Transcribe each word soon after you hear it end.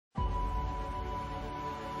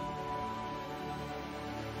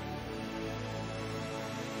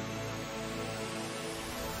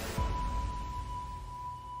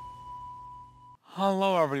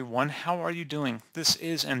Hello everyone, how are you doing? This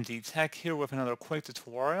is MD Tech here with another quick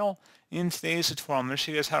tutorial. In today's tutorial, I'm going to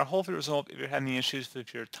show you guys how to hopefully resolve if you're having issues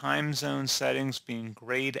with your time zone settings being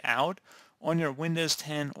grayed out on your Windows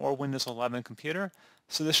 10 or Windows 11 computer.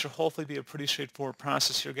 So this should hopefully be a pretty straightforward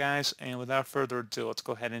process here, guys, and without further ado, let's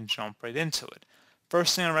go ahead and jump right into it.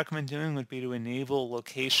 First thing I recommend doing would be to enable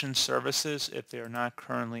location services if they are not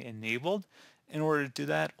currently enabled. In order to do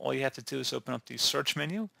that, all you have to do is open up the search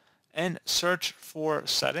menu and search for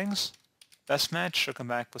settings. Best match should come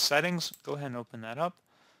back with settings. Go ahead and open that up.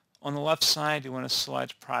 On the left side, you want to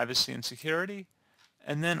select privacy and security.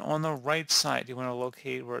 And then on the right side, you want to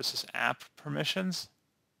locate where it says app permissions.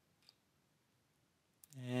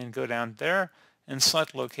 And go down there and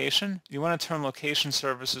select location. You want to turn location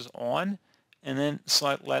services on and then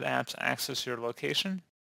select let apps access your location.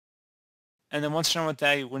 And then once you're done with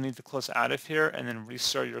that, you will need to close out of here and then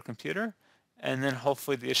restart your computer. And then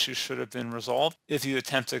hopefully the issue should have been resolved if you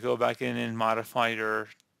attempt to go back in and modify your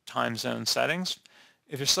time zone settings.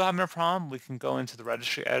 If you're still having a problem, we can go into the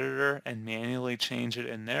Registry Editor and manually change it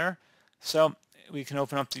in there. So we can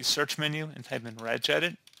open up the search menu and type in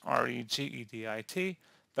regedit, R-E-G-E-D-I-T.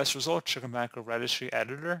 Best result should come back with Registry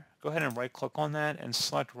Editor. Go ahead and right-click on that and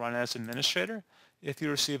select Run as Administrator. If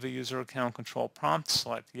you receive a user account control prompt,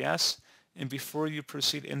 select Yes. And before you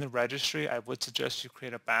proceed in the registry, I would suggest you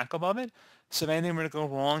create a backup of it. So if anything were to go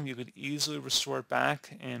wrong, you could easily restore it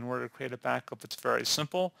back. And in order to create a backup, it's very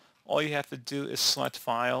simple. All you have to do is select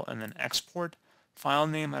File and then Export. File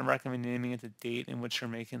name, I recommend naming it the date in which you're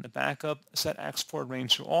making the backup. Set export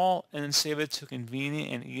range to all, and then save it to a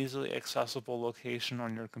convenient and easily accessible location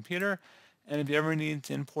on your computer. And if you ever need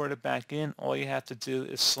to import it back in, all you have to do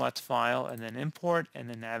is select File and then Import, and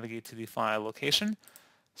then navigate to the file location.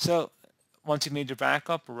 So once you've made your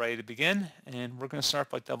backup, we're ready to begin, and we're going to start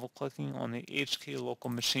by double-clicking on the HK local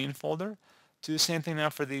machine folder. Do the same thing now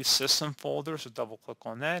for the system folder, so double-click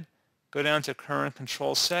on that. Go down to current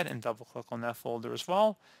control set and double-click on that folder as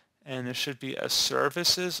well. And there should be a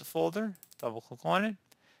services folder, double-click on it.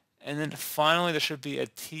 And then finally, there should be a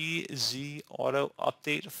TZ auto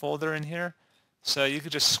update folder in here. So you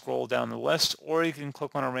could just scroll down the list, or you can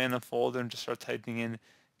click on a random folder and just start typing in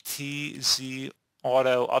TZ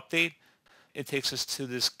auto update. It takes us to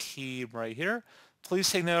this key right here. Please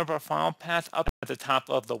take note of our file path up at the top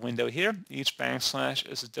of the window here. Each backslash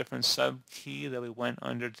is a different sub key that we went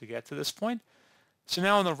under to get to this point. So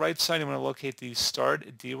now on the right side, you want to locate the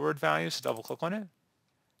start D-word value, so double click on it.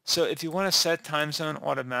 So if you want to set time zone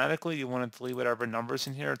automatically, you want to delete whatever numbers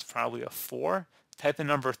in here. It's probably a 4. Type in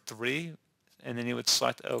number 3, and then you would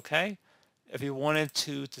select OK. If you wanted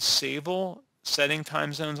to disable setting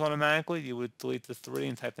time zones automatically, you would delete the 3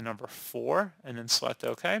 and type the number 4 and then select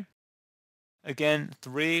OK. Again,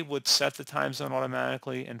 3 would set the time zone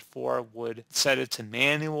automatically and 4 would set it to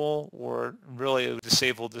manual, or really it would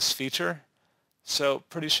disable this feature. So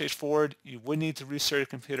pretty straightforward. You would need to restart your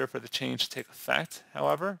computer for the change to take effect,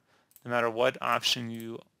 however, no matter what option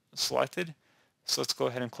you selected. So let's go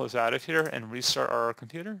ahead and close out of here and restart our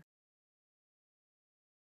computer.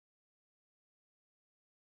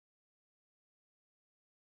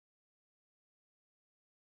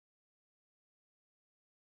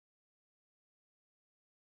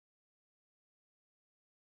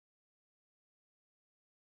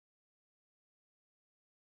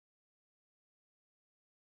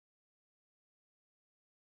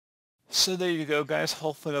 So there you go, guys.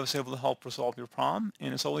 Hopefully I was able to help resolve your problem.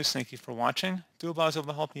 And as always, thank you for watching. Do hope I was able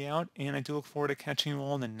to help you out, and I do look forward to catching you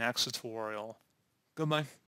all in the next tutorial. Goodbye.